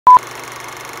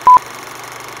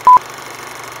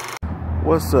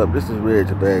What's up? This is Red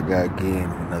the Bad Guy again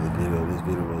with another video. This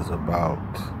video is about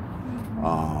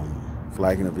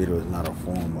flagging a video is not a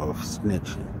form of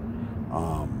snitching.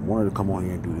 Wanted to come on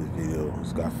here and do this video.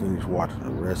 Just got finished watching the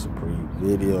recipe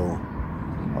video.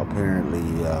 Apparently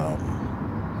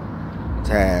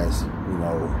Taz,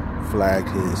 flagged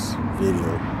his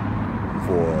video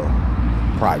for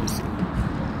privacy.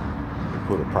 He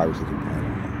put a privacy complaint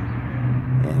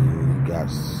on it. And he got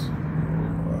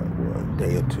a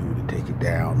day or two to take it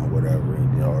down or whatever,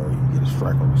 or you get a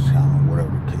strike on his channel, whatever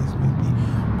the case may be.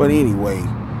 But anyway,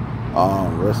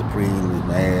 Red Supreme is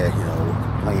mad,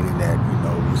 complaining that,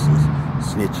 this is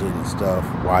snitching and stuff.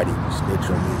 Why did you snitch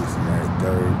on me? This and that and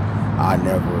third. I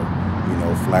never,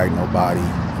 flagged nobody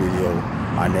video.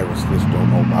 I never snitched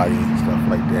on nobody and stuff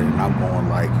like that. And I'm going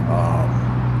like,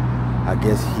 I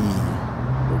guess he,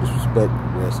 no disrespect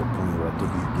Red Supreme, but I think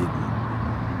he's getting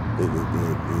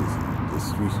the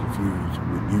streets confused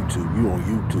with YouTube. You on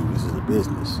YouTube, this is a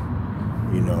business,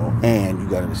 and you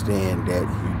gotta understand that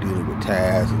you're dealing with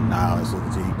Taz and now and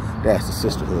Cynthia G. That's the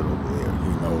sisterhood over there.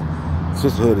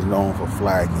 Sisterhood is known for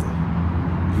flagging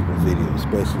people's videos,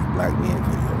 especially black men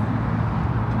video,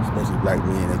 especially black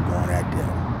men that's going at them.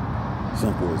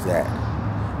 Simple as that.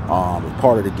 It's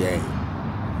part of the game.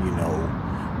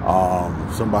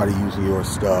 Somebody using your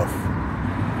stuff,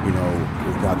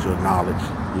 without your knowledge,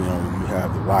 you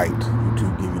have the right,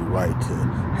 YouTube give you the right to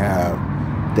have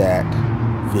that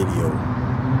video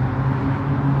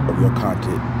of your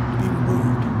content be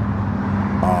removed.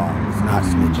 It's not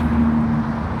snitching.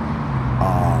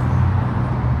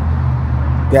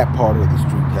 That part of the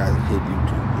street hasn't hit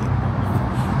YouTube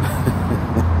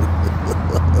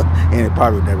yet. And it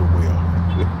probably never will.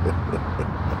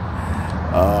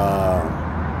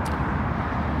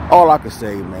 All I can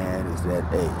say, man, is that,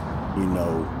 hey,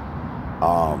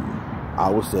 I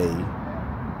would say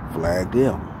flag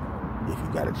them if you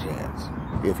got a chance,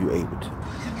 if you're able to.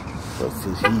 But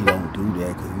since he don't do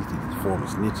that because he thinks it's a form of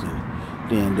snitching,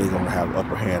 then they're going to have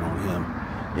upper hand on him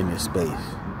in this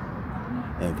space.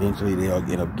 And eventually they'll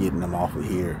end up getting him off of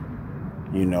here.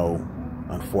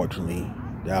 Unfortunately,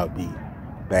 that would be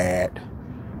bad.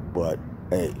 But,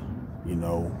 hey, we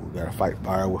got to fight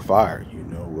fire with fire,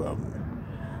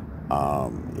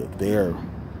 if they're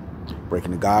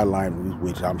breaking the guideline,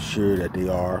 which I'm sure that they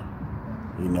are,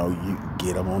 you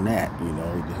get them on that.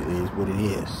 It is what it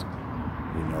is.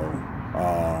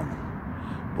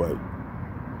 But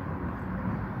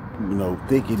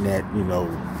thinking that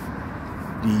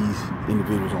these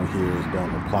individuals on here is going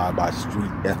to apply by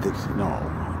street ethics, no,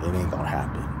 it ain't gonna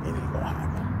happen. It ain't gonna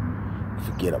happen.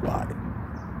 Forget about it.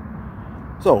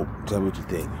 So tell me what you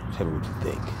think. Tell me what you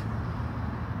think.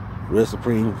 Red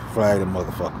Supreme, flag the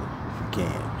motherfucker if you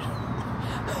can.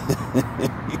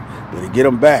 Better get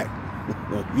them back.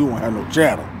 You won't have no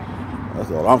channel.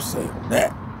 That's all I'm saying on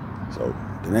that. So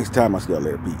the next time I see y'all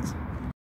later, peace.